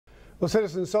Well,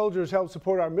 citizen soldiers help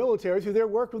support our military through their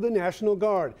work with the National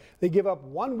Guard. They give up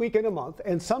 1 weekend a month,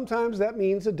 and sometimes that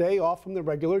means a day off from their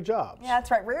regular jobs. Yeah,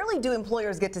 that's right. Rarely do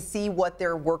employers get to see what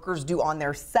their workers do on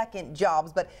their second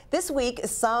jobs. But this week,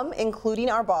 some,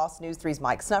 including our boss, News 3's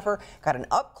Mike Snuffer, got an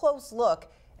up-close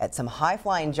look at some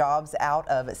high-flying jobs out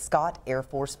of Scott Air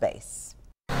Force Base.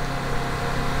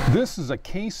 This is a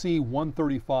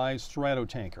KC-135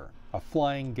 Stratotanker, a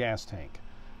flying gas tank,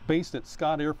 based at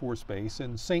Scott Air Force Base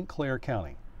in St. Clair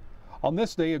County. On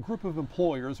this day, a group of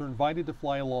employers are invited to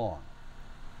fly along.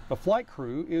 The flight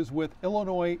crew is with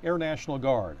Illinois Air National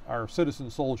Guard, our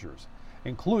citizen soldiers,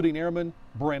 including Airman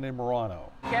Brandon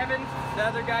Morano. Kevin, the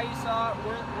other guy you saw,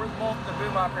 we're both the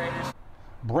boom operators.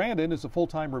 Brandon is a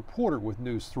full-time reporter with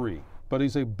News 3, but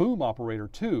he's a boom operator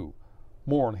too.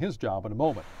 More on his job in a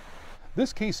moment.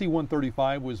 This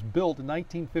KC-135 was built in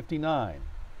 1959.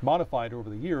 Modified over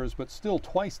the years, but still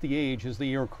twice the age as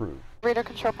the air crew. Radar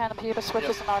control panel, computer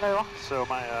switches and auto. So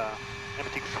my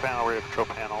MT control panel, radar control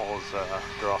panel is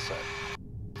they're all set.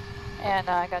 And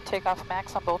I got takeoff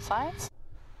max on both sides.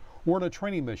 We're on a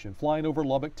training mission flying over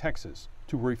Lubbock, Texas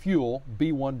to refuel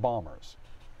B-1 bombers.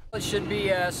 It should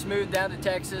be smooth down to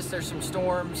Texas. There's some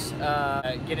storms.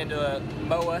 Get into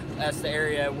MOA, that's the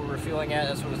area we're refueling at,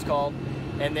 that's what it's called.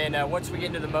 And then once we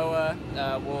get into the MOA,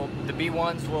 the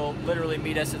B-1s will literally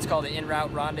meet us. It's called the en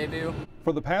route rendezvous.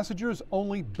 For the passengers,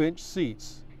 only bench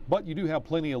seats, but you do have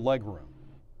plenty of leg room.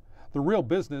 The real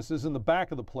business is in the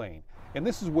back of the plane, and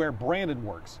this is where Brandon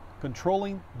works,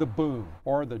 controlling the boom,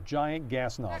 or the giant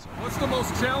gas nozzle. What's the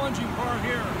most challenging part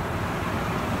here?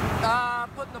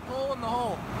 Putting the pull in the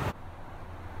hole.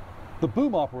 The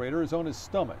boom operator is on his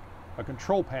stomach, a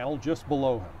control panel just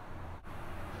below him.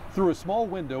 Through a small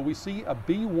window, we see a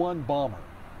B-1 bomber.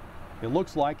 It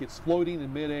looks like it's floating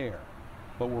in midair,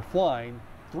 but we're flying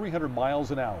 300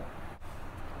 miles an hour.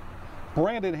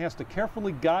 Brandon has to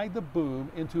carefully guide the boom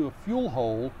into a fuel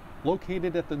hole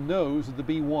located at the nose of the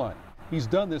B-1. He's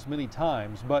done this many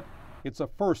times, but it's a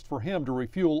first for him to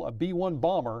refuel a B-1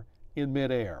 bomber in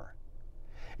midair.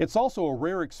 It's also a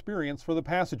rare experience for the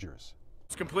passengers.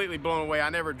 It's completely blown away. I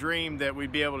never dreamed that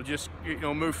we'd be able to just,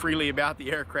 move freely about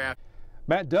the aircraft.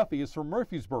 Matt Duffy is from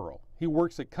Murfreesboro. He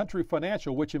works at Country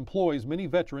Financial, which employs many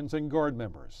veterans and Guard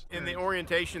members. In the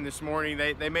orientation this morning,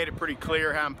 they made it pretty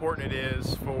clear how important it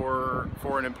is for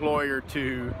an employer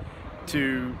to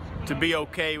be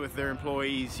okay with their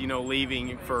employees,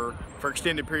 leaving for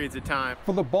extended periods of time.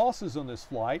 For the bosses on this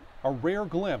flight, a rare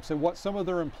glimpse at what some of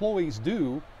their employees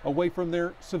do away from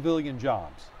their civilian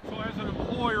jobs. So as an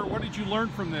employer, what did you learn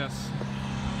from this?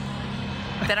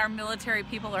 That our military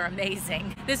people are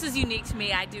amazing. This is unique to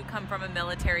me. I do come from a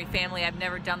military family. I've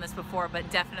never done this before, but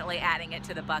definitely adding it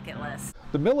to the bucket list.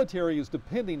 The military is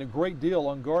depending a great deal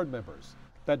on Guard members.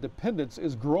 That dependence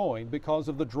is growing because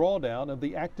of the drawdown of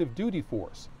the active duty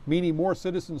force, meaning more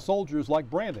citizen soldiers like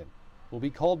Brandon will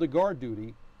be called to Guard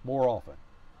duty more often.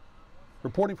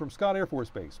 Reporting from Scott Air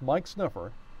Force Base, Mike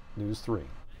Snuffer, News 3.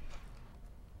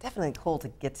 Definitely cool to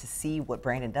get to see what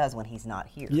Brandon does when he's not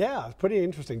here. Yeah, pretty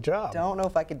interesting job. Don't know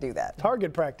if I could do that.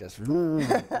 Target practice.